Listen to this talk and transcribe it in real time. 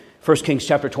1 Kings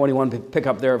chapter 21, pick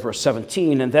up there at verse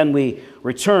 17, and then we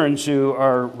return to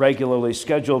our regularly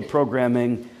scheduled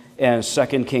programming in 2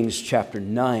 Kings chapter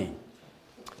 9.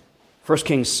 1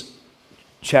 Kings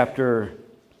chapter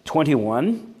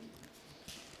 21,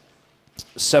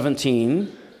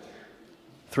 17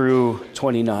 through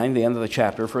 29, the end of the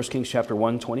chapter. 1 Kings chapter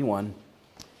 1, 21,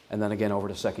 and then again over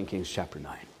to 2 Kings chapter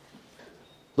 9.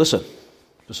 Listen,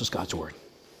 this is God's word.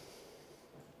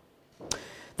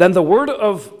 Then the word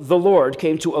of the Lord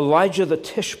came to Elijah the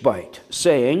Tishbite,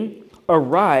 saying,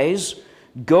 Arise,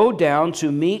 go down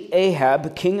to meet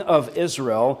Ahab, king of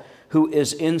Israel, who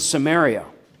is in Samaria.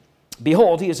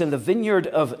 Behold, he is in the vineyard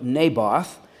of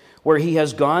Naboth, where he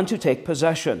has gone to take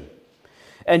possession.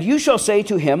 And you shall say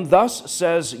to him, Thus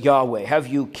says Yahweh, Have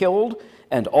you killed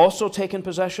and also taken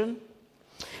possession?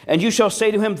 And you shall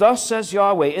say to him, Thus says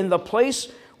Yahweh, In the place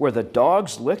where the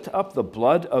dogs licked up the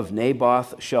blood of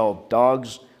Naboth shall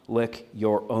dogs lick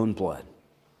your own blood.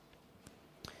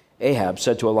 Ahab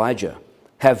said to Elijah,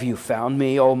 Have you found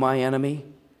me, O my enemy?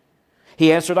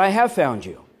 He answered, I have found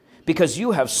you, because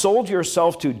you have sold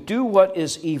yourself to do what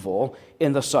is evil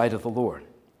in the sight of the Lord.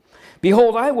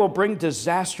 Behold, I will bring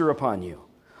disaster upon you.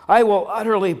 I will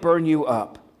utterly burn you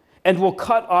up, and will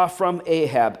cut off from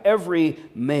Ahab every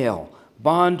male,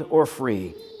 bond or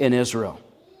free, in Israel.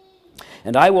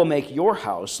 And I will make your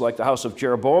house like the house of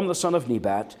Jeroboam the son of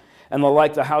Nebat, and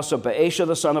like the house of Baasha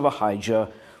the son of Ahijah,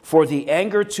 for the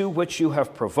anger to which you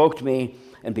have provoked me,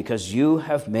 and because you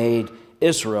have made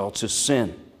Israel to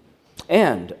sin.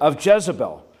 And of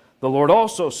Jezebel, the Lord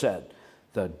also said,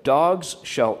 The dogs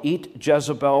shall eat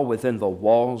Jezebel within the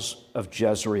walls of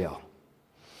Jezreel.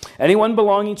 Anyone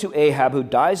belonging to Ahab who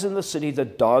dies in the city, the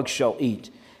dogs shall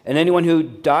eat. And anyone who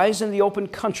dies in the open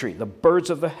country, the birds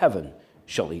of the heaven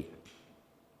shall eat.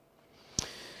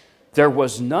 There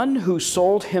was none who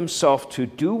sold himself to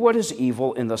do what is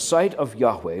evil in the sight of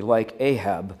Yahweh like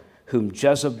Ahab, whom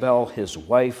Jezebel his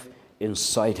wife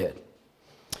incited.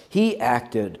 He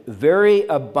acted very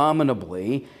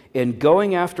abominably in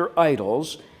going after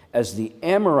idols, as the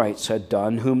Amorites had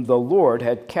done, whom the Lord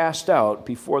had cast out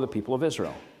before the people of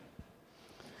Israel.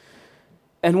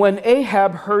 And when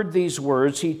Ahab heard these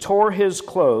words, he tore his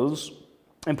clothes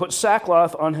and put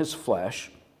sackcloth on his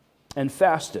flesh and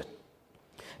fasted,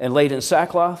 and laid in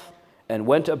sackcloth, and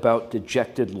went about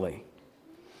dejectedly.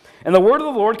 And the word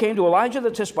of the Lord came to Elijah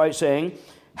the Tishbite, saying,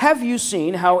 Have you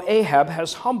seen how Ahab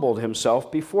has humbled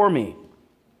himself before me?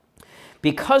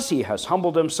 Because he has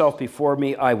humbled himself before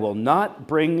me, I will not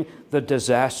bring the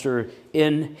disaster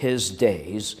in his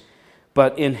days,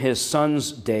 but in his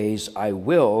son's days I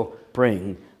will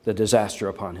bring the disaster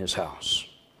upon his house.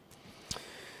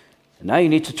 And now you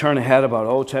need to turn ahead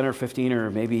about 10 or 15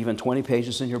 or maybe even 20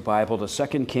 pages in your Bible to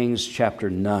 2 Kings chapter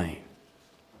 9.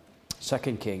 2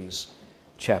 Kings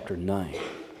chapter 9.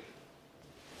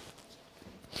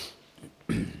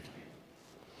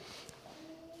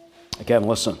 Again,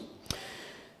 listen.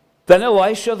 Then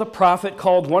Elisha the prophet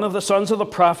called one of the sons of the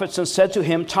prophets and said to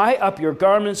him, Tie up your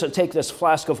garments and take this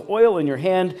flask of oil in your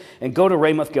hand and go to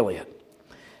Ramoth Gilead.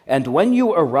 And when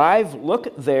you arrive,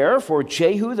 look there for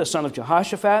Jehu, the son of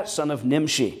Jehoshaphat, son of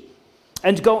Nimshi,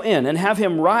 and go in and have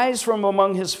him rise from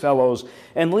among his fellows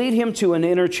and lead him to an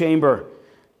inner chamber.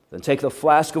 Then take the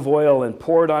flask of oil and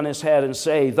pour it on his head and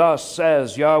say, Thus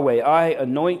says Yahweh, I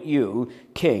anoint you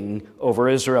king over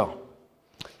Israel.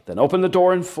 Then open the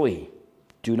door and flee.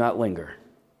 Do not linger.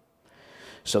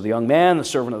 So the young man, the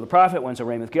servant of the prophet, went to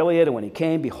Ramoth Gilead, and when he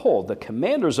came, behold, the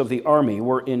commanders of the army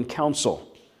were in council.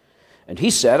 And he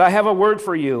said, I have a word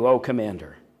for you, O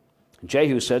commander. And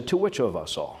Jehu said, To which of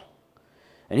us all?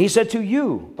 And he said, To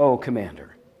you, O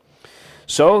commander.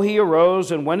 So he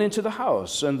arose and went into the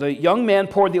house. And the young man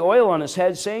poured the oil on his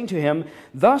head, saying to him,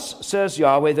 Thus says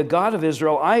Yahweh, the God of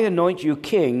Israel, I anoint you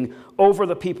king over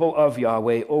the people of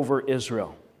Yahweh, over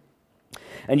Israel.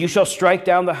 And you shall strike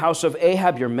down the house of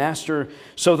Ahab your master,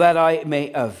 so that I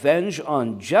may avenge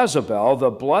on Jezebel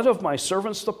the blood of my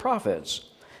servants the prophets,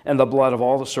 and the blood of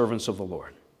all the servants of the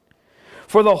Lord.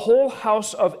 For the whole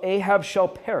house of Ahab shall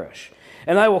perish,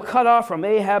 and I will cut off from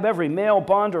Ahab every male,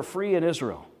 bond or free in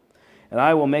Israel. And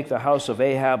I will make the house of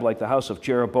Ahab like the house of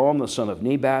Jeroboam the son of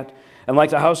Nebat, and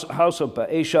like the house of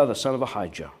Baasha the son of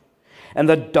Ahijah. And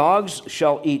the dogs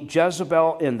shall eat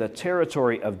Jezebel in the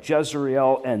territory of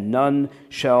Jezreel, and none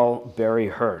shall bury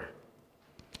her.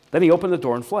 Then he opened the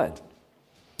door and fled.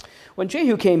 When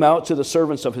Jehu came out to the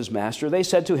servants of his master, they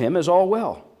said to him, Is all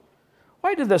well?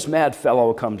 Why did this mad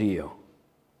fellow come to you?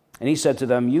 And he said to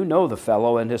them, You know the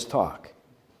fellow and his talk.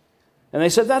 And they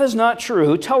said, That is not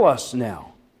true. Tell us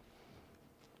now.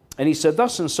 And he said,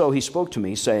 Thus and so he spoke to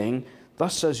me, saying,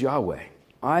 Thus says Yahweh,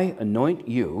 I anoint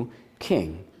you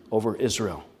king over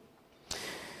Israel."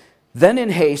 Then in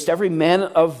haste, every man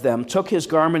of them took his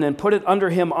garment and put it under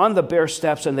him on the bare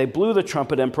steps, and they blew the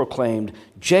trumpet and proclaimed,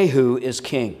 "Jehu is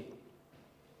king."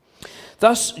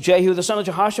 Thus Jehu, the son of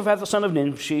Jehoshaphat, the son of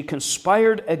Nimshi,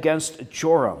 conspired against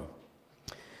Joram.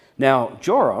 Now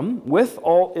Joram, with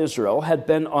all Israel, had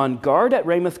been on guard at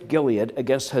Ramoth Gilead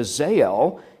against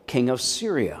Hazael, king of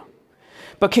Syria.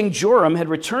 But King Joram had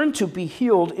returned to be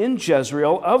healed in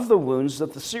Jezreel of the wounds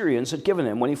that the Syrians had given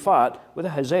him when he fought with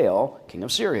Hazael, king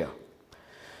of Syria.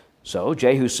 So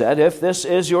Jehu said, "If this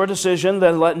is your decision,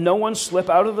 then let no one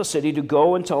slip out of the city to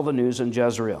go and tell the news in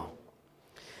Jezreel."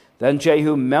 Then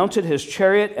Jehu mounted his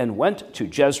chariot and went to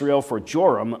Jezreel, for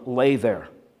Joram lay there.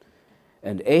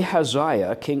 And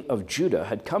Ahaziah, king of Judah,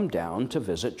 had come down to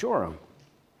visit Joram.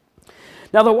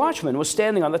 Now the watchman was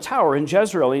standing on the tower in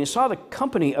Jezreel, and he saw the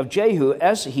company of Jehu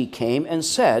as he came, and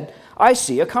said, "I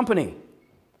see a company."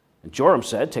 And Joram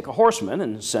said, "Take a horseman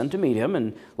and send to meet him,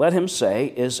 and let him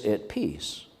say, 'Is it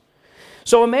peace?'"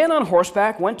 So a man on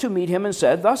horseback went to meet him and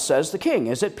said, "Thus says the king,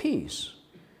 'Is it peace?'"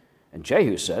 And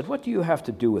Jehu said, "What do you have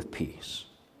to do with peace?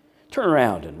 Turn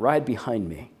around and ride behind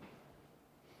me."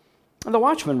 And the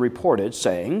watchman reported,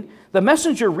 saying, "The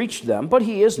messenger reached them, but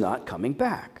he is not coming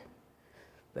back."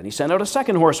 Then he sent out a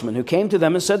second horseman, who came to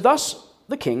them and said, "Thus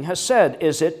the king has said,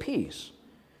 'Is it peace?'"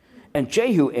 And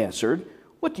Jehu answered,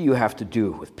 "What do you have to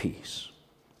do with peace?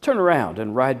 Turn around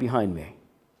and ride behind me."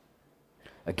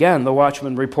 Again the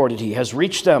watchman reported, "He has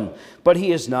reached them, but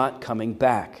he is not coming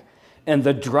back. And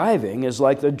the driving is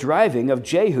like the driving of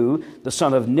Jehu, the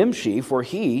son of Nimshi, for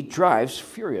he drives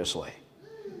furiously."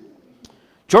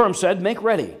 Joram said, "Make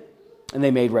ready." And they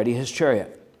made ready his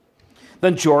chariot.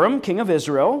 Then Joram, king of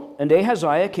Israel, and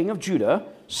Ahaziah, king of Judah,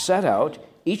 set out,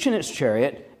 each in its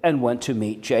chariot, and went to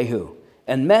meet Jehu,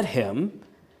 and met him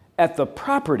at the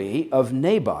property of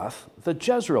Naboth the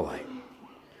Jezreelite.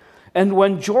 And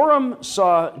when Joram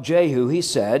saw Jehu, he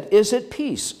said, "Is it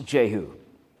peace, Jehu?"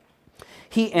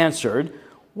 He answered,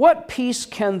 "What peace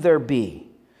can there be,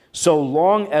 so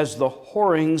long as the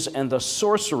whorings and the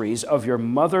sorceries of your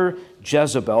mother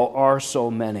Jezebel are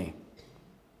so many?"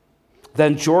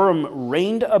 Then Joram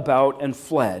reined about and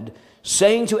fled,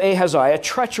 saying to Ahaziah,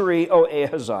 "Treachery, O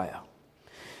Ahaziah."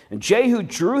 And Jehu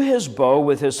drew his bow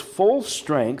with his full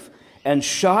strength and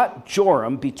shot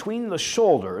Joram between the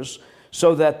shoulders,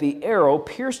 so that the arrow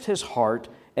pierced his heart,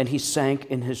 and he sank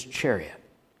in his chariot.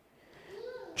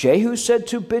 Jehu said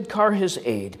to Bidkar his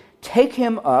aide, "Take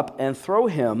him up and throw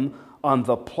him on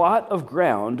the plot of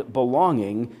ground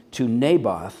belonging to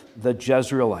Naboth the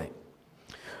Jezreelite.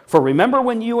 For remember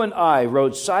when you and I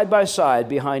rode side by side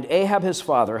behind Ahab his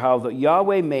father, how the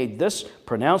Yahweh made this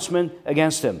pronouncement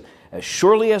against him. As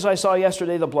surely as I saw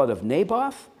yesterday the blood of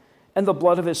Naboth and the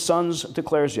blood of his sons,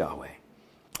 declares Yahweh,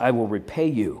 I will repay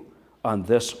you on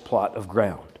this plot of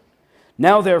ground.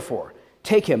 Now therefore,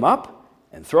 take him up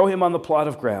and throw him on the plot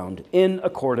of ground in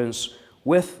accordance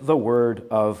with the word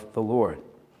of the Lord."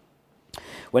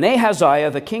 When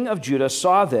Ahaziah, the king of Judah,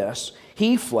 saw this,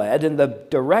 he fled in the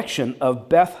direction of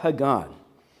Beth-Hagan.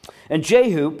 And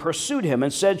Jehu pursued him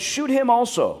and said, "Shoot him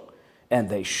also." And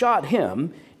they shot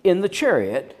him in the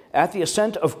chariot at the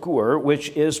ascent of Gur, which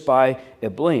is by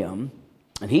Ibleam.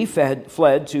 And he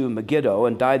fled to Megiddo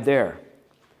and died there.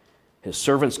 His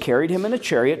servants carried him in a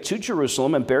chariot to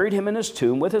Jerusalem and buried him in his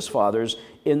tomb with his fathers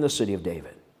in the city of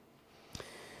David.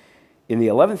 In the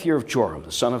 11th year of Joram,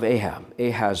 the son of Ahab,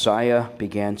 Ahaziah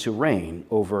began to reign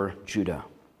over Judah.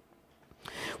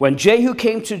 When Jehu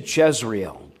came to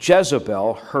Jezreel,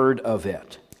 Jezebel heard of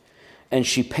it, and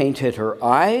she painted her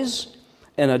eyes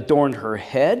and adorned her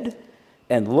head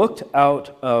and looked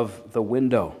out of the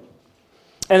window.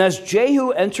 And as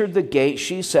Jehu entered the gate,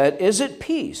 she said, "Is it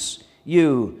peace,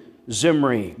 you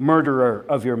Zimri, murderer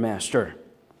of your master?"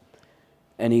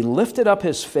 And he lifted up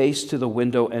his face to the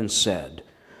window and said,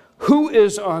 "Who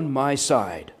is on my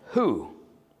side? Who?"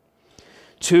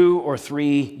 2 or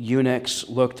 3 eunuchs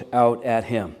looked out at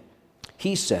him.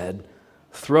 He said,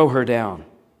 "Throw her down."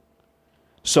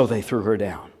 So they threw her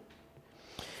down.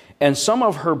 And some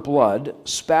of her blood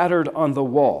spattered on the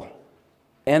wall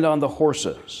and on the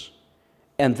horses,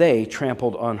 and they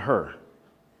trampled on her.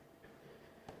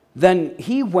 Then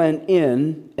he went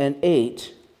in and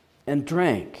ate and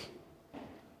drank.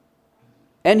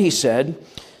 And he said,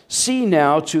 "See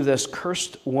now to this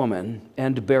cursed woman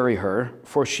and bury her,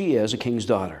 for she is a king's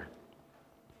daughter."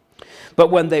 But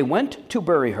when they went to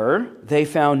bury her, they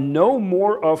found no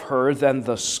more of her than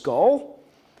the skull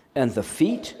and the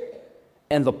feet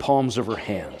and the palms of her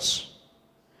hands.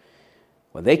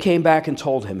 When they came back and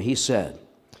told him, he said,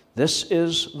 This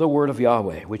is the word of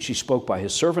Yahweh, which he spoke by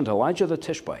his servant Elijah the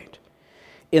Tishbite.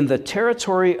 In the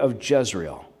territory of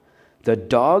Jezreel, the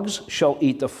dogs shall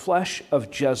eat the flesh of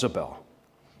Jezebel,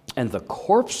 and the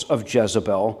corpse of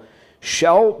Jezebel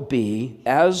shall be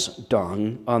as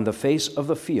dung on the face of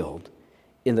the field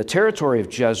in the territory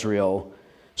of Jezreel,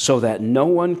 so that no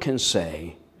one can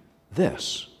say,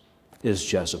 this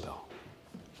is Jezebel.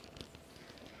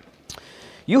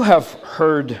 You have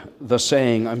heard the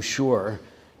saying, I'm sure,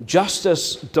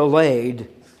 justice delayed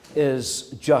is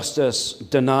justice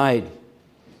denied.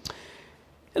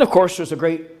 And of course, there's a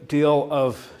great deal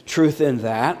of truth in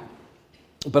that.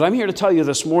 But I'm here to tell you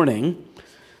this morning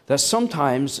that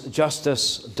sometimes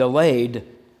justice delayed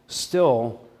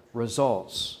still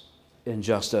results in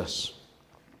justice.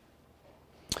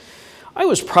 I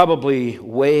was probably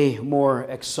way more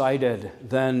excited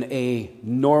than a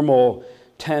normal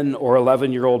 10 or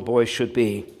 11-year-old boy should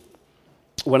be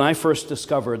when I first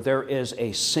discovered there is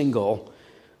a single,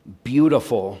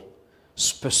 beautiful,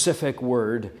 specific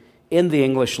word in the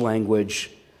English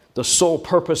language, the sole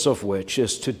purpose of which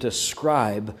is to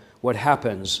describe what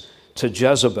happens to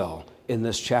Jezebel in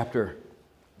this chapter.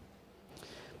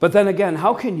 But then again,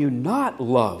 how can you not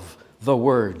love the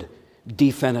word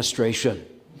defenestration?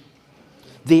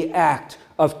 The act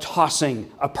of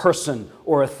tossing a person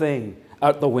or a thing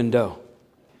out the window.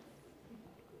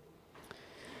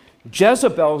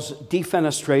 Jezebel's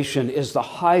defenestration is the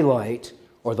highlight,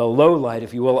 or the low light,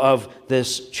 if you will, of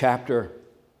this chapter.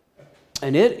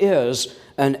 And it is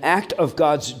an act of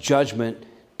God's judgment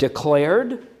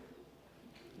declared,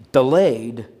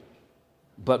 delayed,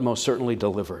 but most certainly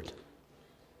delivered.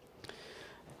 I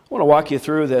want to walk you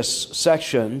through this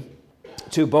section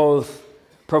to both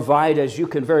provide, as you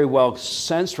can very well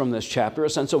sense from this chapter, a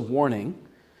sense of warning,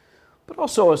 but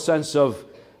also a sense of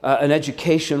an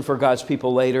education for God's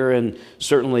people later, and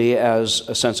certainly as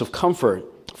a sense of comfort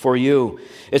for you.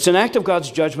 It's an act of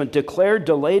God's judgment declared,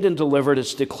 delayed, and delivered.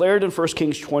 It's declared in 1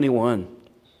 Kings 21.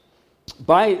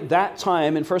 By that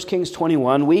time, in 1 Kings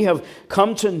 21, we have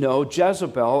come to know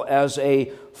Jezebel as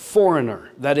a foreigner,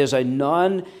 that is, a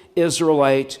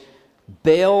non-Israelite,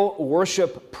 Baal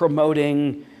worship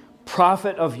promoting,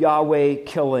 prophet of Yahweh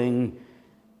killing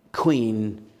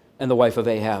queen and the wife of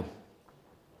Ahab.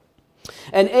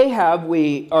 And Ahab,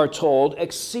 we are told,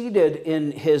 exceeded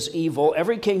in his evil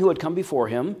every king who had come before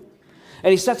him,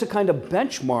 and he sets a kind of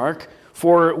benchmark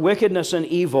for wickedness and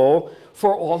evil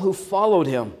for all who followed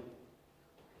him.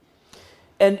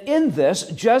 And in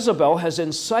this, Jezebel has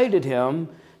incited him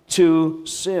to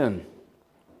sin.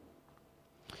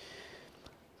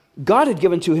 God had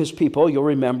given to his people, you'll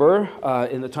remember,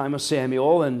 in the time of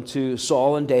Samuel and to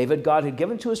Saul and David, God had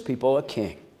given to his people a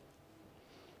king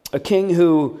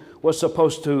who was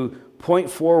supposed to point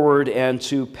forward and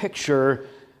to picture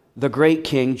the great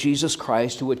king, Jesus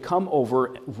Christ, who would come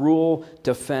over, rule,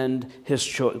 defend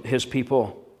his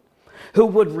people, who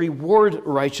would reward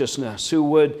righteousness, who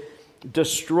would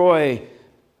destroy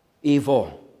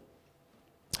evil,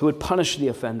 who would punish the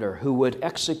offender, who would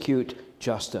execute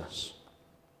justice.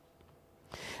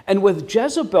 And with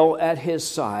Jezebel at his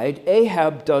side,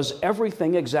 Ahab does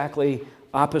everything exactly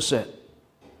opposite.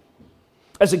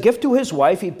 As a gift to his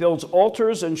wife, he builds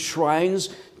altars and shrines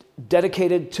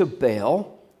dedicated to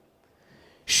Baal.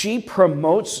 She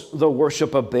promotes the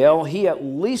worship of Baal. He at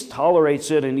least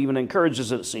tolerates it and even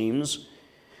encourages it, it seems.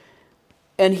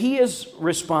 And he is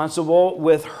responsible,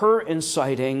 with her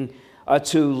inciting,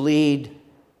 to lead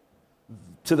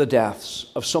to the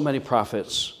deaths of so many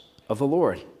prophets of the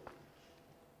Lord.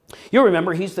 You'll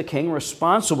remember he's the king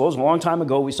responsible. It was a long time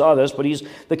ago we saw this, but he's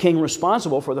the king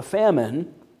responsible for the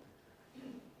famine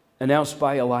announced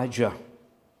by Elijah.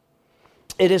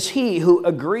 It is he who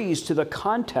agrees to the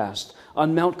contest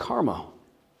on Mount Carmel,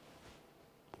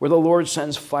 where the Lord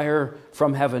sends fire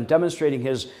from heaven, demonstrating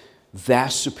his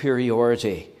vast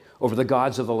superiority over the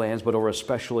gods of the lands, but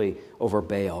especially over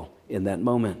Baal in that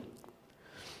moment.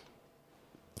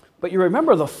 But you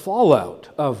remember the fallout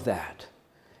of that.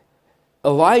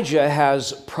 Elijah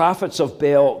has prophets of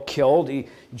Baal killed.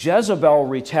 Jezebel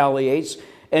retaliates,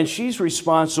 and she's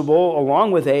responsible,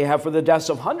 along with Ahab, for the deaths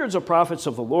of hundreds of prophets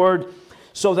of the Lord,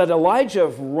 so that Elijah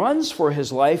runs for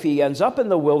his life. He ends up in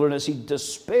the wilderness. He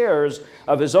despairs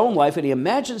of his own life, and he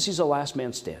imagines he's the last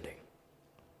man standing.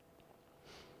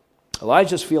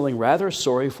 Elijah's feeling rather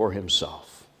sorry for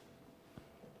himself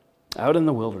out in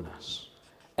the wilderness,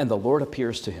 and the Lord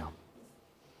appears to him.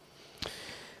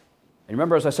 And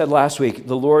remember, as I said last week,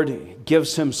 the Lord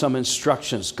gives him some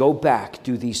instructions. Go back,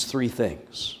 do these three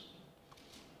things.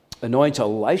 Anoint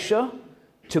Elisha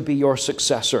to be your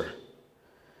successor.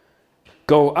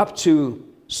 Go up to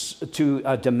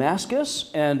Damascus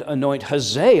and anoint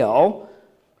Hazael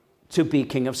to be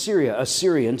king of Syria, a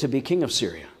Syrian to be king of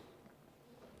Syria,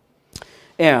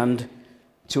 and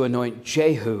to anoint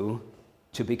Jehu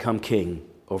to become king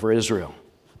over Israel.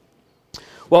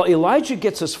 Well, Elijah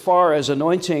gets as far as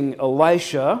anointing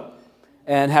Elisha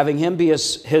and having him be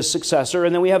his successor,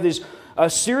 and then we have a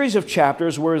series of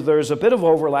chapters where there's a bit of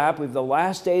overlap with the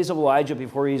last days of Elijah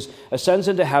before he ascends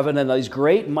into heaven, and these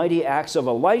great mighty acts of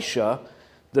Elisha,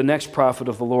 the next prophet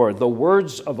of the Lord, the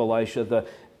words of Elisha, the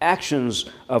actions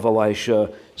of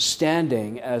Elisha,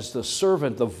 standing as the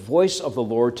servant, the voice of the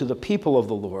Lord to the people of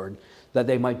the Lord, that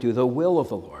they might do the will of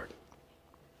the Lord.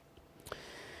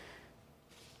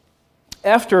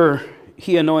 After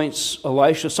he anoints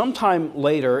Elisha, sometime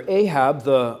later, Ahab,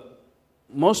 the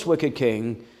most wicked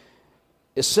king,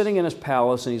 is sitting in his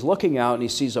palace, and he's looking out, and he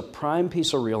sees a prime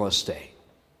piece of real estate,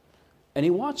 and he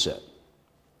wants it.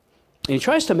 And he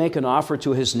tries to make an offer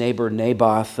to his neighbor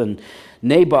Naboth, and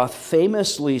Naboth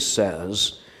famously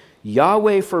says,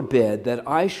 "Yahweh forbid that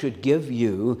I should give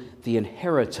you the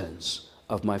inheritance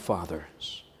of my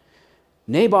fathers."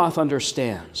 Naboth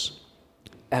understands,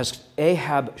 as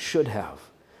Ahab should have,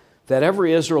 that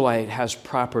every Israelite has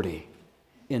property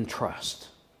in trust.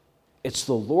 It's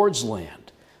the Lord's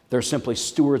land. They're simply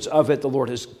stewards of it. The Lord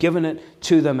has given it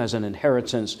to them as an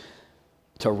inheritance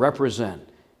to represent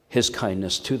his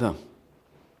kindness to them.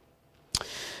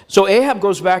 So Ahab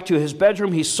goes back to his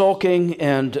bedroom. He's sulking,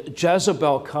 and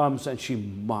Jezebel comes and she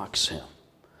mocks him.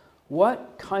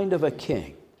 What kind of a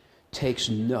king takes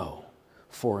no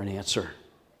for an answer?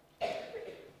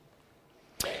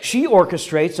 She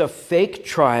orchestrates a fake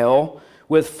trial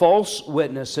with false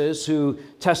witnesses who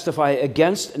testify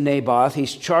against Naboth.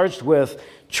 He's charged with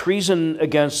treason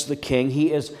against the king.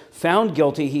 He is found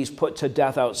guilty. He's put to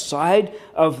death outside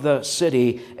of the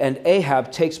city, and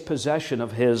Ahab takes possession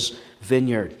of his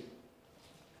vineyard.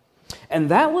 And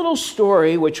that little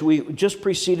story, which we just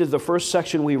preceded the first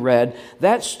section we read,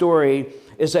 that story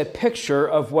is a picture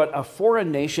of what a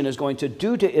foreign nation is going to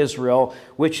do to Israel,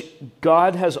 which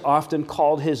God has often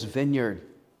called his vineyard.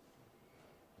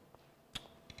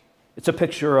 It's a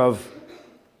picture of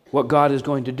what God is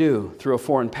going to do through a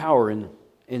foreign power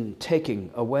in taking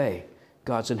away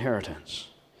God's inheritance.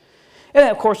 And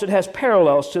of course, it has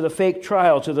parallels to the fake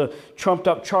trial, to the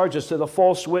trumped-up charges, to the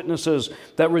false witnesses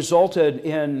that resulted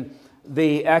in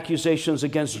the accusations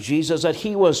against Jesus that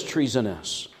he was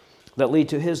treasonous, that lead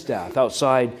to his death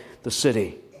outside the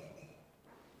city.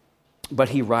 But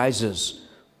he rises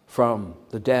from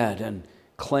the dead and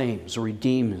claims,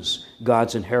 redeems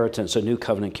God's inheritance, a new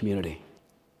covenant community.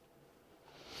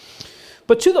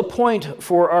 But to the point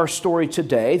for our story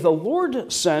today, the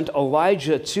Lord sent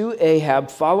Elijah to Ahab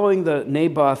following the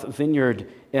Naboth vineyard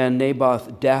and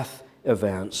Naboth death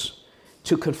events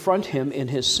to confront him in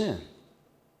his sin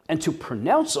and to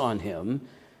pronounce on him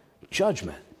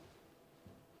judgment.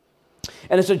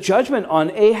 And it's a judgment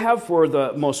on Ahab for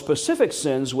the most specific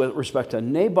sins with respect to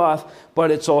Naboth,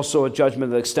 but it's also a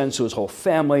judgment that extends to his whole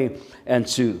family and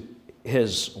to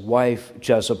his wife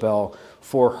Jezebel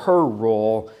for her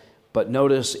role. But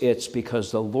notice it's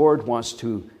because the Lord wants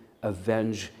to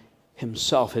avenge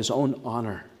himself, his own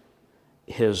honor,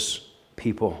 his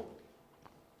people.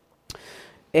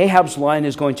 Ahab's line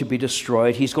is going to be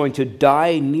destroyed. He's going to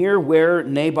die near where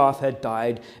Naboth had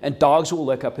died, and dogs will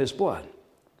lick up his blood.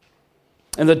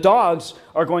 And the dogs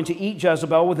are going to eat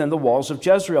Jezebel within the walls of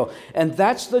Jezreel. And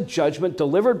that's the judgment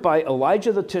delivered by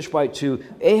Elijah the Tishbite to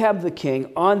Ahab the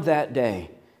king on that day.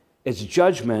 It's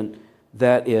judgment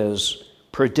that is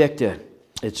predicted.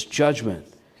 It's judgment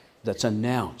that's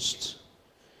announced.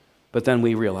 But then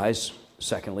we realize,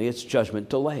 secondly, it's judgment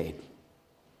delayed.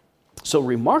 So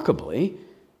remarkably,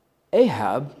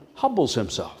 Ahab humbles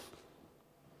himself.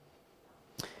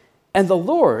 And the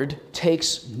Lord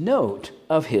takes note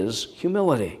of his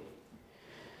humility.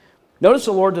 Notice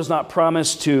the Lord does not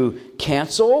promise to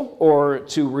cancel or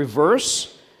to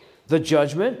reverse the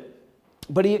judgment,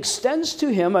 but he extends to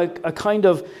him a kind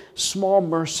of small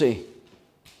mercy.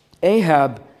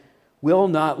 Ahab will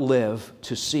not live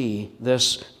to see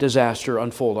this disaster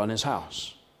unfold on his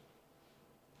house.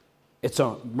 It's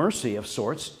a mercy of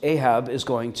sorts. Ahab is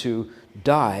going to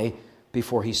die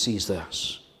before he sees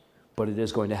this. But it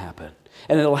is going to happen.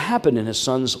 And it'll happen in his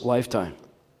son's lifetime.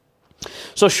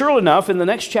 So sure enough, in the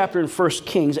next chapter in 1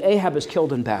 Kings, Ahab is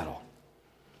killed in battle.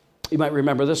 You might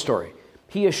remember this story.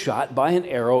 He is shot by an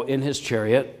arrow in his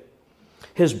chariot.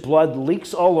 His blood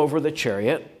leaks all over the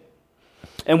chariot.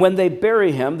 And when they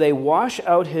bury him, they wash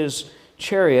out his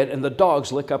chariot and the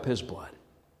dogs lick up his blood.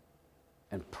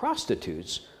 And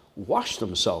prostitutes wash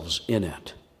themselves in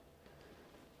it.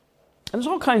 And there's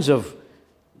all kinds of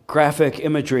graphic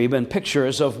imagery and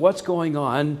pictures of what's going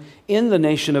on in the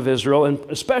nation of Israel, and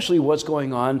especially what's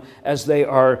going on as they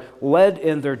are led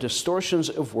in their distortions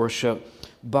of worship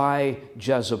by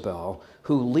Jezebel,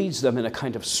 who leads them in a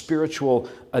kind of spiritual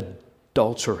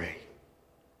adultery.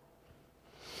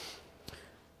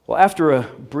 Well, after a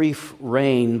brief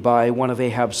reign by one of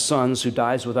Ahab's sons who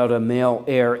dies without a male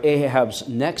heir, Ahab's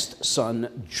next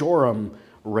son, Joram,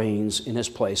 reigns in his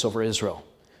place over Israel.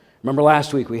 Remember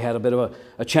last week we had a bit of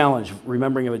a challenge,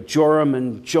 remembering of Joram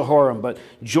and Jehoram, but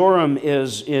Joram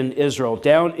is in Israel.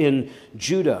 Down in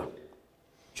Judah,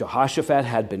 Jehoshaphat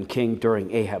had been king during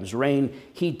Ahab's reign.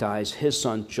 He dies. His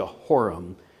son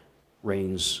Jehoram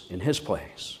reigns in his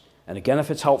place. And again, if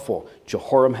it's helpful,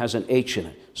 Jehoram has an H in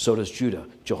it. So does Judah.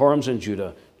 Jehoram's in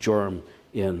Judah, Joram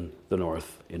in the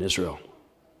north in Israel.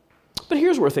 But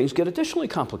here's where things get additionally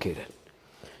complicated.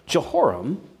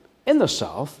 Jehoram in the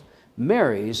south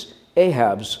marries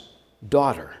Ahab's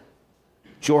daughter,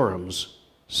 Joram's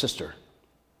sister.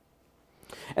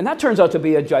 And that turns out to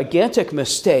be a gigantic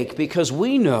mistake, because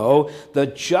we know the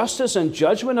justice and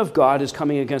judgment of God is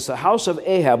coming against the house of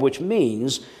Ahab, which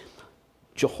means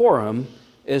Jehoram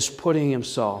is putting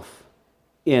himself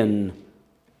in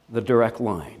the direct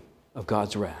line of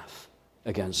God's wrath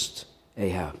against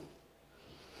Ahab.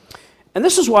 And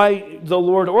this is why the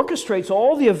Lord orchestrates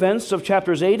all the events of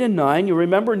chapters 8 and 9. You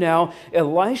remember now,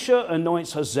 Elisha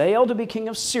anoints Hazael to be king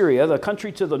of Syria, the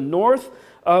country to the north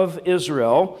of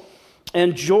Israel.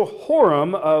 And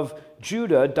Jehoram of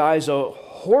Judah dies a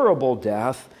horrible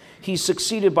death. He's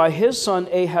succeeded by his son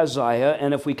Ahaziah.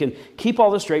 And if we can keep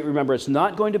all this straight, remember, it's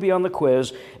not going to be on the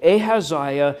quiz.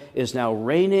 Ahaziah is now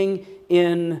reigning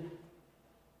in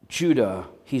Judah.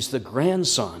 He's the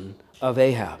grandson of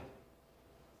Ahab.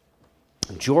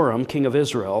 Joram, king of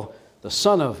Israel, the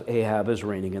son of Ahab, is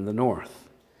reigning in the north.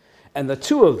 And the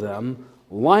two of them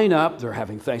line up. They're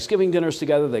having Thanksgiving dinners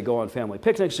together. They go on family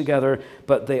picnics together,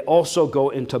 but they also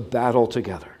go into battle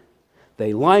together.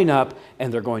 They line up,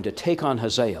 and they're going to take on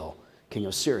Hazael, king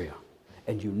of Syria.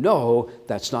 And you know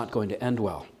that's not going to end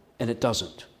well, and it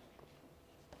doesn't.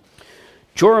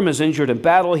 Joram is injured in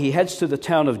battle. He heads to the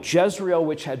town of Jezreel,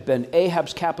 which had been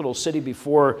Ahab's capital city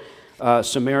before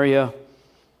Samaria.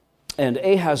 And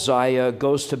Ahaziah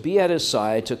goes to be at his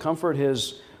side to comfort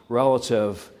his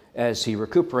relative as he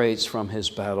recuperates from his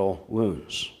battle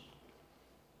wounds.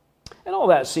 And all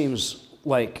that seems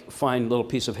like a fine little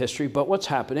piece of history, but what's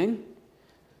happening?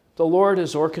 The Lord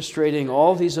is orchestrating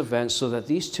all these events so that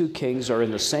these two kings are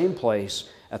in the same place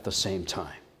at the same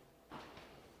time.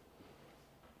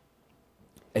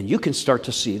 And you can start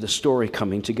to see the story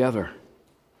coming together.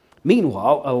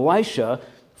 Meanwhile, Elisha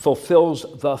fulfills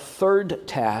the third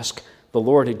task the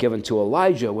Lord had given to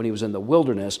Elijah when he was in the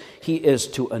wilderness. He is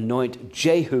to anoint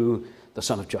Jehu, the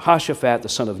son of Jehoshaphat, the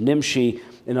son of Nimshi.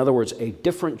 In other words, a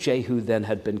different Jehu than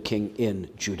had been king in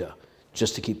Judah,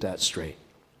 just to keep that straight.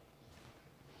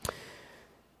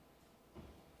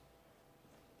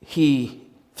 He,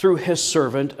 through his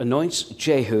servant, anoints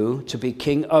Jehu to be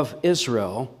king of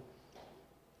Israel,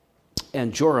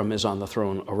 and Joram is on the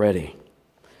throne already.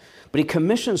 But he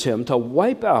commissions him to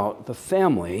wipe out the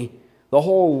family, the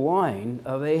whole line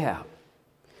of Ahab.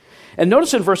 And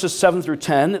notice in verses 7 through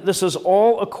 10, this is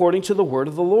all according to the word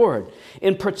of the Lord.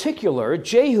 In particular,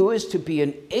 Jehu is to be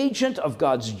an agent of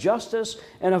God's justice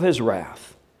and of his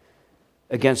wrath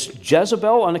against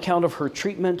Jezebel on account of her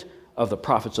treatment of the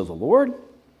prophets of the Lord,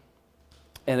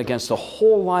 and against the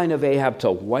whole line of Ahab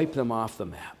to wipe them off the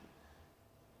map.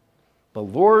 The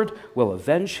Lord will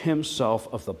avenge himself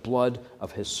of the blood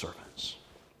of his servants.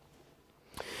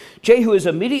 Jehu is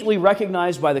immediately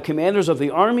recognized by the commanders of the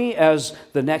army as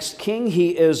the next king.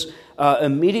 He is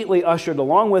immediately ushered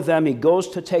along with them. He goes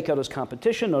to take out his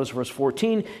competition. Notice verse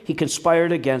 14. He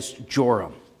conspired against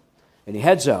Joram. And he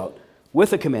heads out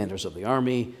with the commanders of the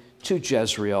army to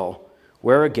Jezreel,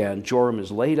 where again Joram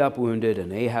is laid up wounded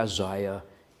and Ahaziah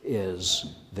is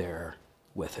there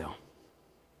with him.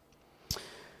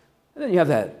 And then you have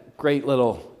that great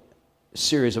little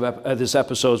series of these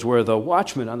episodes where the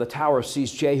watchman on the tower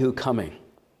sees Jehu coming,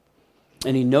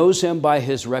 and he knows him by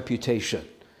his reputation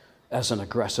as an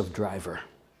aggressive driver.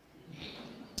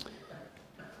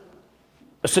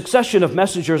 A succession of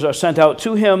messengers are sent out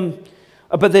to him,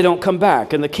 but they don't come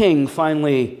back, and two kings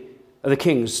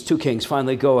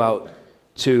finally go out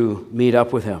to meet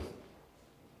up with him.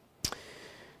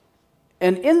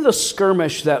 And in the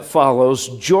skirmish that follows,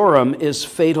 Joram is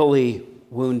fatally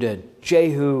wounded.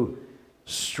 Jehu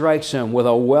strikes him with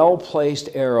a well-placed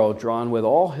arrow drawn with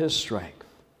all his strength.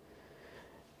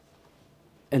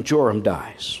 And Joram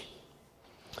dies.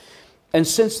 And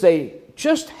since they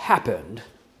just happened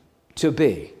to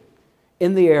be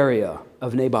in the area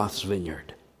of Naboth's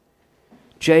vineyard.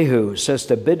 Jehu says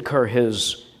to Bidkar,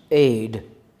 his aide,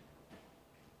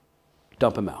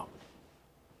 dump him out.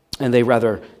 And they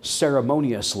rather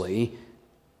ceremoniously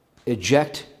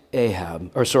eject Joram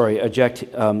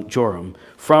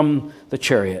from the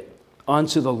chariot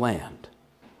onto the land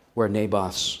where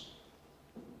Naboth's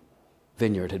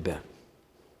vineyard had been.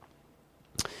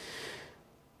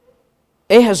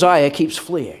 Ahaziah keeps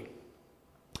fleeing.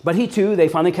 But he too, they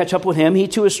finally catch up with him. He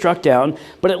too is struck down.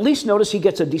 But at least notice he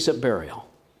gets a decent burial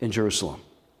in Jerusalem.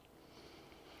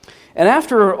 And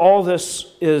after all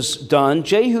this is done,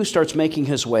 Jehu starts making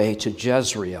his way to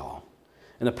Jezreel.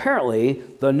 And apparently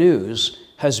the news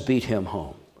has beat him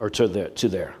home, or to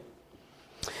there.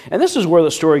 And this is where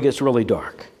the story gets really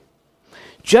dark.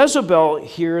 Jezebel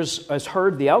has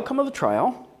heard the outcome of the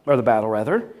trial, or the battle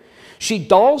rather. She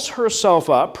dolls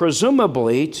herself up,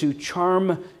 presumably to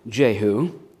charm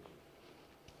Jehu.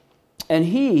 And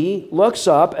he looks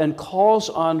up and calls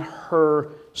on her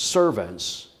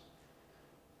servants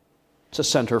to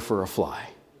send her for a fly.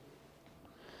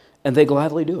 And they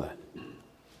gladly do it.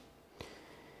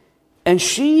 And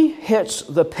she hits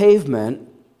the pavement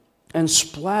and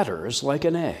splatters like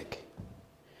an egg.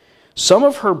 Some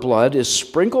of her blood is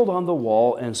sprinkled on the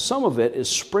wall, and some of it is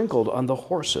sprinkled on the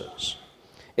horses.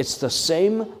 It's the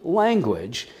same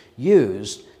language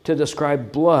used to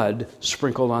describe blood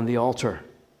sprinkled on the altar.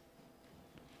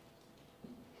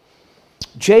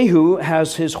 Jehu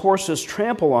has his horses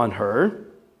trample on her.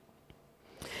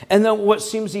 And then what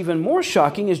seems even more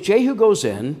shocking is Jehu goes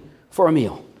in for a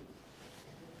meal.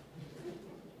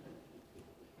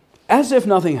 As if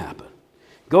nothing happened.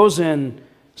 Goes in,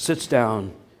 sits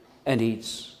down, and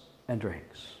eats and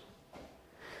drinks.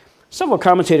 Several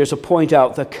commentators have pointed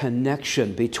out the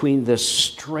connection between this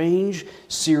strange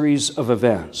series of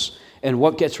events and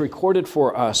what gets recorded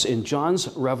for us in John's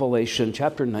Revelation,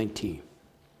 chapter 19.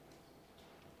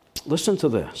 Listen to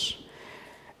this.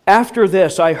 After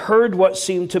this, I heard what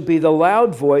seemed to be the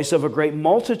loud voice of a great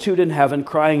multitude in heaven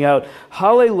crying out,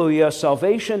 Hallelujah,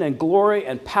 salvation and glory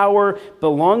and power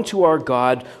belong to our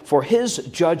God, for his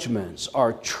judgments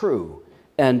are true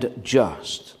and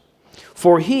just.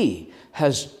 For he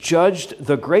has judged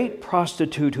the great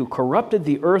prostitute who corrupted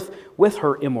the earth with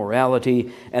her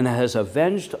immorality and has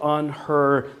avenged on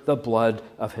her the blood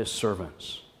of his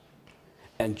servants.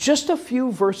 And just a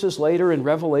few verses later in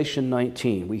Revelation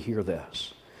 19, we hear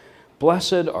this.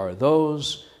 Blessed are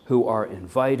those who are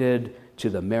invited to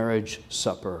the marriage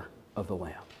supper of the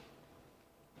Lamb.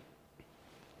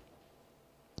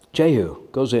 Jehu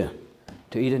goes in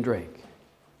to eat and drink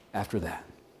after that.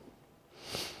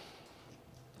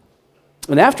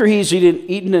 And after he's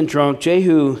eaten and drunk,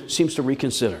 Jehu seems to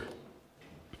reconsider.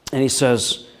 And he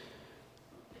says,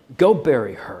 go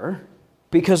bury her,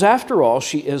 because after all,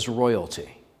 she is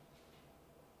royalty.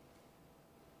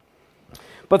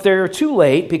 But they are too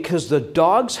late because the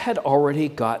dogs had already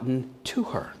gotten to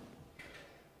her.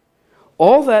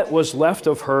 All that was left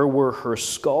of her were her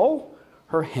skull,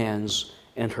 her hands,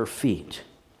 and her feet.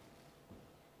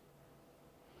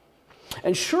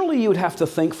 And surely you would have to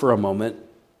think for a moment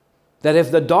that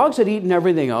if the dogs had eaten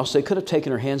everything else, they could have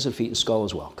taken her hands and feet and skull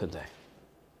as well, couldn't they?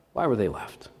 Why were they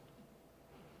left?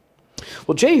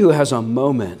 Well, Jehu has a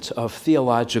moment of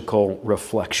theological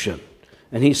reflection,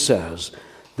 and he says,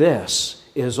 this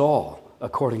is all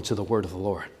according to the word of the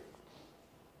Lord,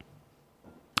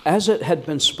 as it had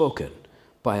been spoken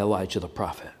by Elijah the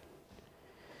prophet.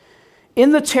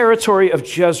 In the territory of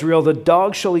Jezreel, the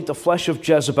dogs shall eat the flesh of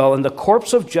Jezebel, and the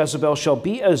corpse of Jezebel shall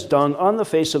be as dung on the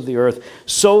face of the earth,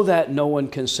 so that no one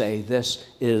can say, this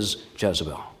is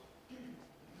Jezebel.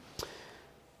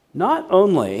 Not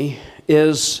only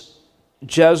is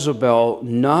Jezebel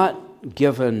not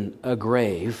given a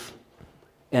grave,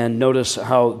 and notice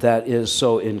how that is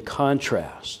so in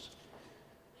contrast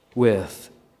with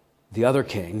the other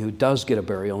king who does get a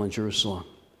burial in Jerusalem.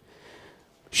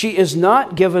 She is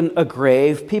not given a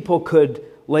grave people could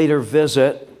later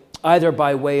visit, either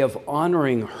by way of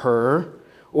honoring her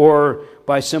or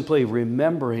by simply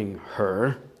remembering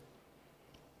her.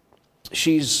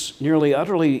 She's nearly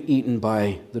utterly eaten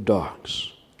by the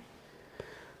dogs.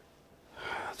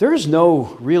 There is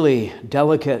no really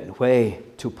delicate way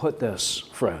to put this,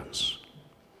 friends.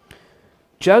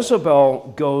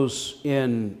 Jezebel goes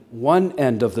in one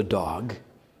end of the dog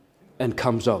and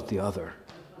comes out the other.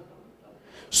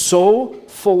 So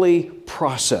fully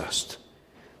processed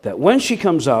that when she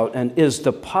comes out and is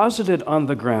deposited on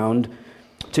the ground,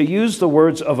 to use the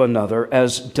words of another,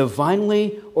 as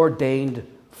divinely ordained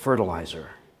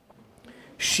fertilizer,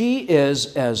 she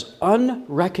is as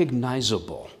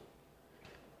unrecognizable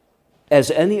as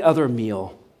any other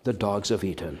meal the dogs have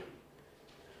eaten.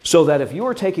 So that if you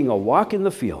were taking a walk in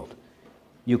the field,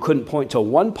 you couldn't point to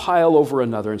one pile over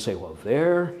another and say, well,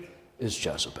 there is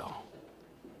Jezebel.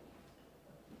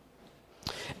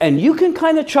 And you can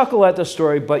kind of chuckle at the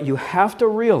story, but you have to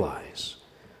realize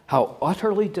how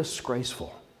utterly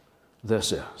disgraceful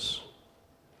this is.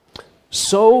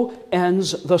 So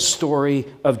ends the story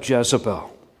of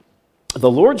Jezebel.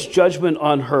 The Lord's judgment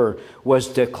on her was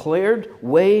declared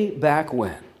way back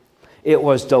when. It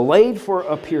was delayed for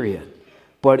a period,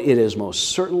 but it is most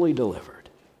certainly delivered,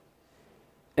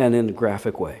 and in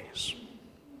graphic ways.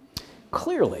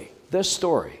 Clearly, this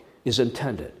story is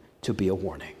intended to be a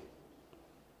warning.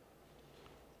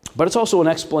 But it's also an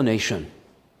explanation,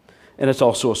 and it's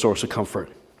also a source of comfort.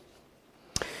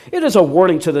 It is a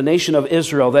warning to the nation of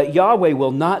Israel that Yahweh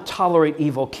will not tolerate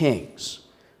evil kings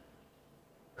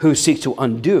who seek to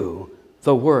undo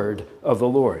the word of the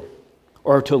Lord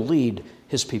or to lead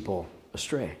his people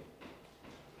astray.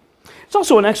 It's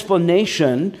also an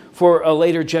explanation for a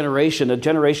later generation, a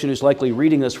generation who's likely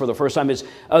reading this for the first time. It's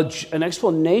an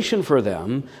explanation for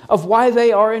them of why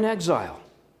they are in exile.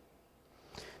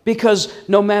 Because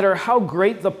no matter how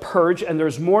great the purge, and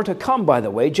there's more to come, by the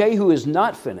way, Jehu is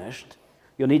not finished.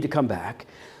 You'll need to come back.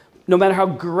 No matter how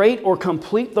great or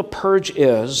complete the purge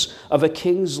is of a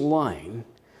king's line,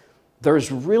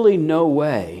 there's really no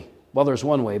way, well, there's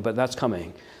one way, but that's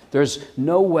coming. There's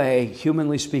no way,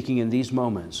 humanly speaking, in these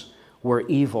moments where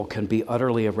evil can be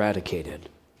utterly eradicated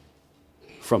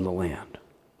from the land.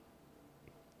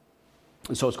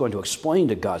 And so it's going to explain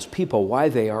to God's people why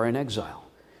they are in exile.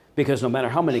 Because no matter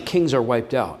how many kings are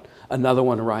wiped out, another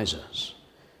one arises.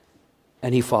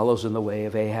 And he follows in the way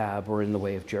of Ahab or in the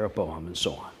way of Jeroboam and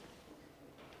so on.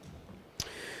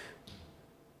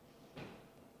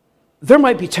 There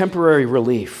might be temporary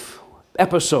relief,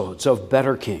 episodes of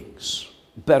better kings,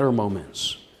 better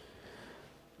moments.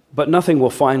 But nothing will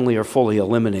finally or fully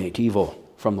eliminate evil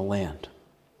from the land.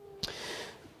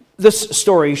 This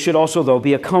story should also, though,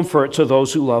 be a comfort to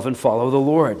those who love and follow the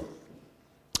Lord,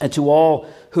 and to all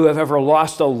who have ever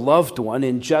lost a loved one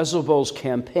in Jezebel's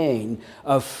campaign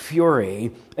of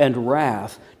fury and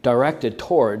wrath directed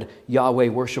toward Yahweh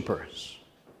worshipers.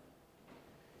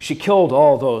 She killed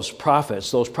all those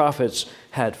prophets. Those prophets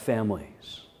had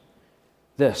families.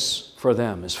 This, for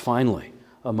them, is finally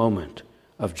a moment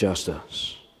of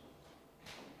justice.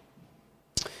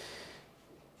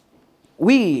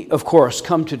 We, of course,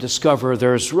 come to discover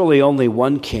there's really only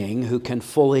one king who can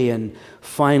fully and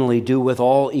finally do with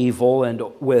all evil and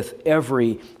with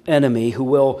every enemy, who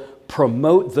will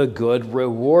promote the good,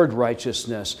 reward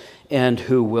righteousness, and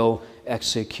who will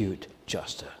execute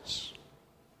justice.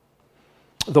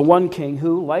 The one king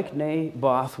who, like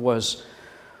Naboth, was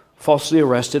falsely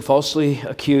arrested, falsely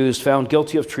accused, found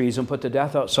guilty of treason, put to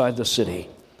death outside the city,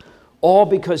 all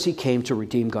because he came to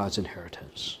redeem God's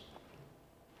inheritance.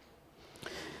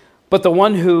 But the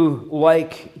one who,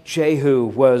 like Jehu,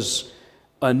 was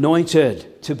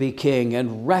anointed to be king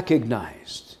and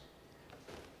recognized,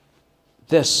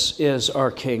 this is our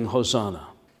King Hosanna,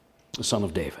 the son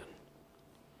of David.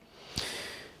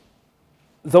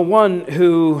 The one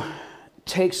who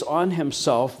takes on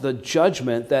himself the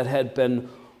judgment that had been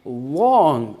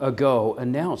long ago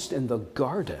announced in the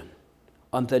garden.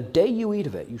 On the day you eat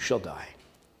of it, you shall die.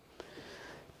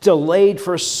 Delayed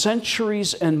for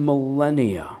centuries and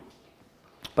millennia,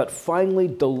 but finally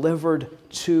delivered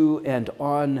to and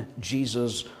on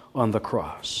Jesus on the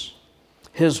cross.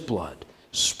 His blood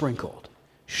sprinkled,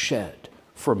 shed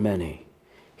for many.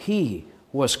 He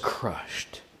was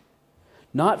crushed,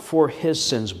 not for his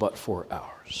sins, but for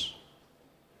ours.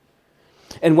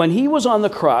 And when he was on the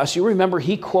cross, you remember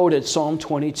he quoted Psalm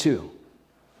 22.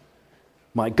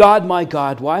 My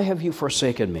God, why have you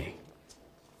forsaken me?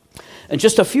 And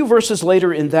just a few verses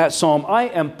later in that psalm, I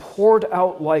am poured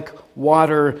out like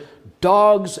water.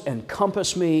 Dogs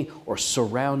encompass me or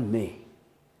surround me.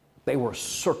 They were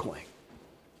circling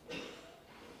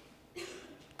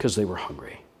because they were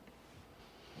hungry.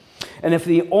 And if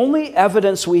the only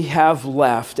evidence we have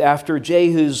left after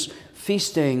Jehu's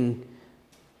feasting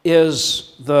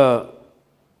is the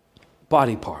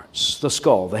body parts, the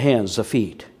skull, the hands, the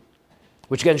feet,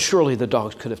 which again, surely the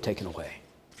dogs could have taken away.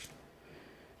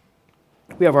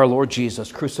 We have our Lord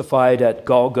Jesus crucified at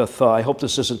Golgotha. I hope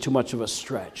this isn't too much of a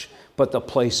stretch, but the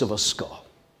place of a skull.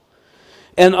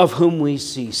 And of whom we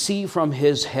see from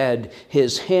his head,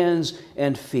 his hands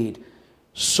and feet,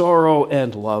 sorrow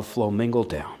and love flow mingled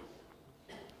down.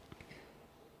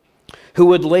 Who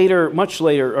would later,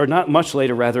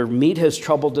 meet his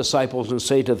troubled disciples and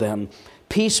say to them,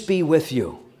 peace be with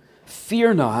you.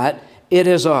 Fear not, it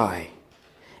is I.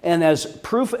 And as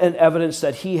proof and evidence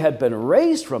that he had been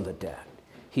raised from the dead,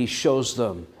 he shows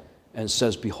them and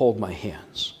says, "Behold my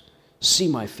hands, see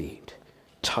my feet,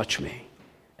 touch me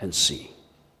and see."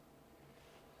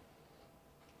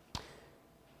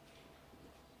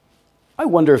 I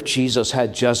wonder if Jesus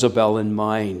had Jezebel in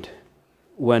mind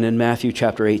when in Matthew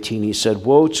chapter 18 he said,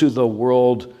 "Woe to the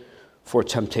world for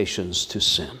temptations to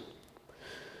sin.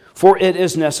 For it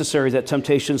is necessary that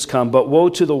temptations come, but woe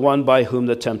to the one by whom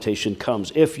the temptation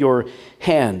comes. If your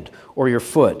hand or your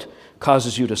foot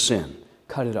causes you to sin,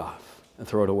 cut it off and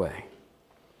throw it away.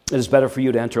 It is better for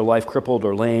you to enter life crippled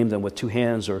or lame than with 2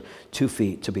 hands or 2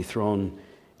 feet to be thrown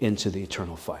into the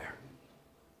eternal fire."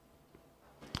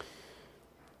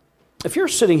 If you're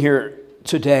sitting here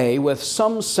today with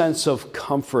some sense of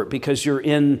comfort because you're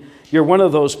one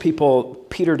of those people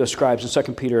Peter describes in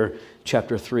 2 Peter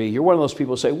chapter 3. You're one of those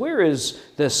people who say, "Where is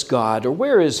this God?" or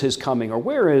 "Where is his coming?" or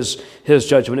 "Where is his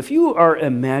judgment?" If you are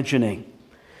imagining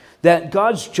that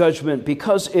God's judgment,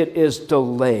 because it is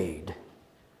delayed,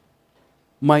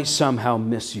 might somehow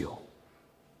miss you,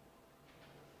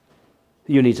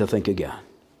 you need to think again.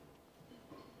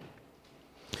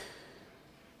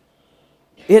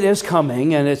 It is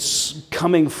coming, and it's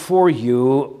coming for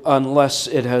you unless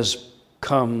it has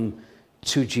come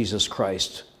to Jesus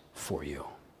Christ for you.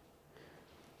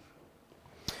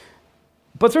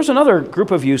 But there's another group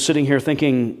of you sitting here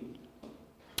thinking,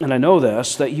 and I know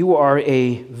this, that you are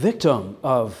a victim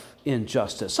of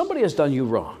injustice. Somebody has done you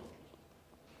wrong.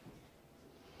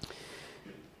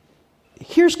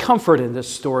 Here's comfort in this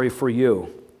story for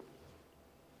you.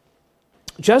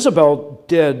 Jezebel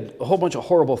did a whole bunch of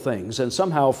horrible things and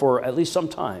somehow, for at least some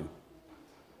time,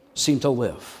 seemed to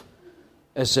live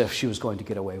as if she was going to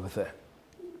get away with it.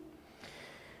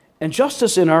 And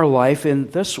justice in our life,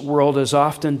 in this world, is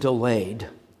often delayed.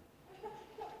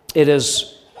 It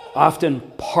is often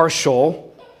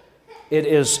partial. It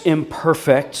is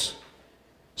imperfect,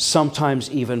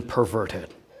 sometimes even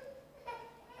perverted.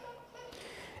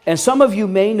 And some of you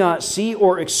may not see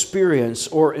or experience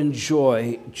or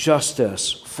enjoy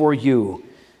justice for you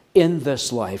in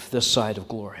this life, this side of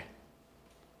glory.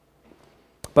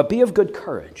 But be of good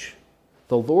courage.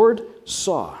 The Lord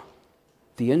saw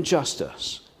the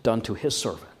injustice done to his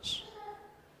servants.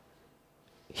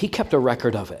 He kept a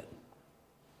record of it,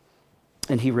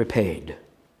 and he repaid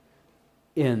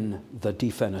in the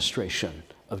defenestration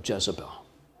of Jezebel.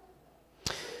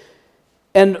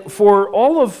 And for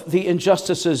all of the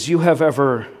injustices you have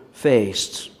ever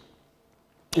faced,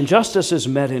 injustice is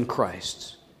met in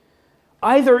Christ,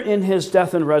 either in his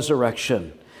death and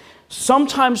resurrection,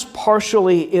 sometimes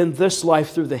partially in this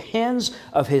life through the hands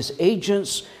of his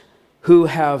agents who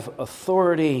have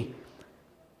authority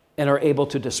and are able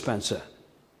to dispense it.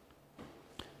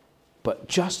 But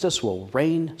justice will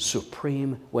reign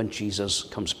supreme when Jesus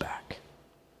comes back.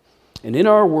 And in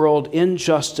our world,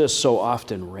 injustice so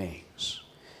often reigns,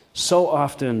 so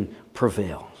often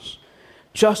prevails.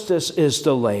 Justice is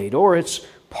delayed, or it's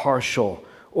partial,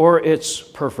 or it's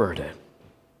perverted.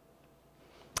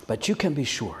 But you can be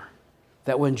sure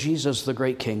that when Jesus, the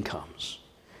great King, comes,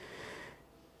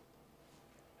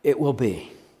 it will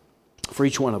be, for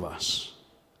each one of us,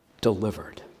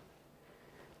 delivered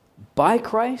by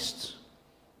Christ,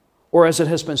 or as it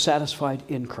has been satisfied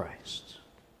in Christ.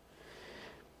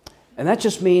 And that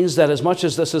just means that as much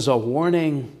as this is a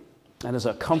warning and as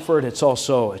a comfort, it's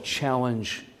also a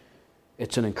challenge.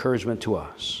 It's an encouragement to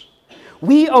us.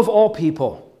 We, of all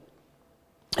people,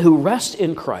 who rest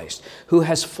in Christ, who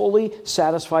has fully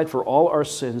satisfied for all our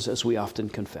sins, as we often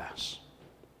confess,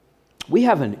 we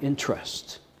have an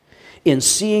interest in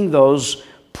seeing those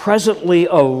presently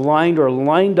aligned or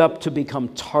lined up to become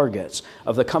targets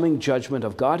of the coming judgment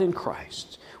of God in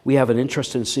Christ. We have an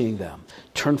interest in seeing them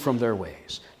turn from their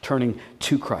ways, turning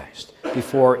to Christ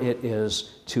before it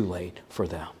is too late for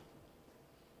them.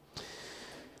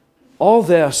 All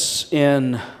this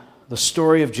in the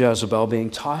story of Jezebel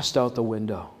being tossed out the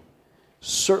window.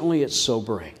 Certainly it's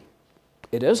sobering.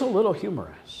 It is a little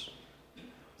humorous.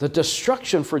 The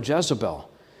destruction for Jezebel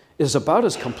is about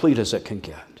as complete as it can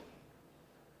get.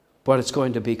 But it's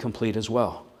going to be complete as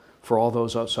well for all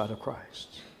those outside of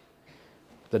Christ.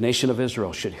 The nation of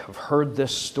Israel should have heard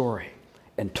this story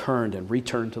and turned and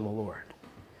returned to the Lord.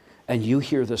 And you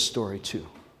hear this story too.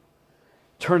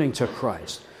 Turning to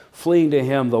Christ, fleeing to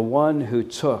him, the one who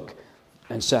took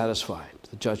and satisfied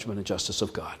the judgment and justice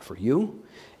of God for you,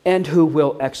 and who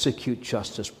will execute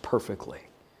justice perfectly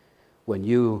when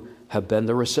you have been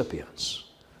the recipients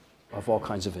of all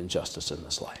kinds of injustice in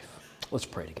this life. Let's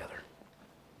pray together.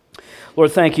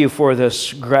 Lord, thank you for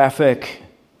this graphic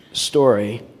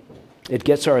story. It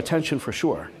gets our attention for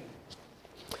sure.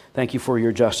 Thank you for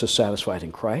your justice satisfied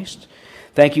in Christ.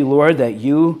 Thank you, Lord, that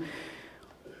you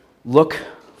look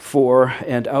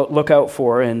out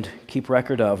for and keep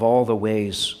record of all the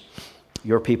ways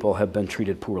your people have been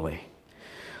treated poorly.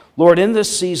 Lord, in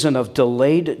this season of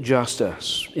delayed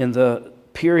justice, in the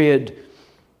period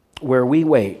where we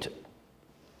wait,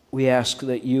 we ask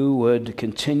that you would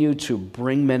continue to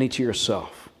bring many to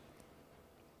yourself.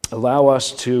 Allow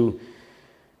us to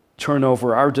turn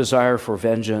over our desire for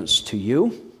vengeance to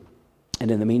you, and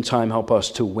in the meantime, help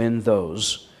us to win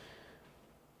those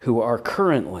who are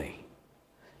currently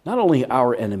not only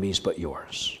our enemies, but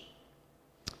yours.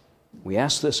 We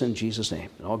ask this in Jesus' name.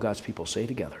 And all God's people say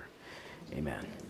together, amen.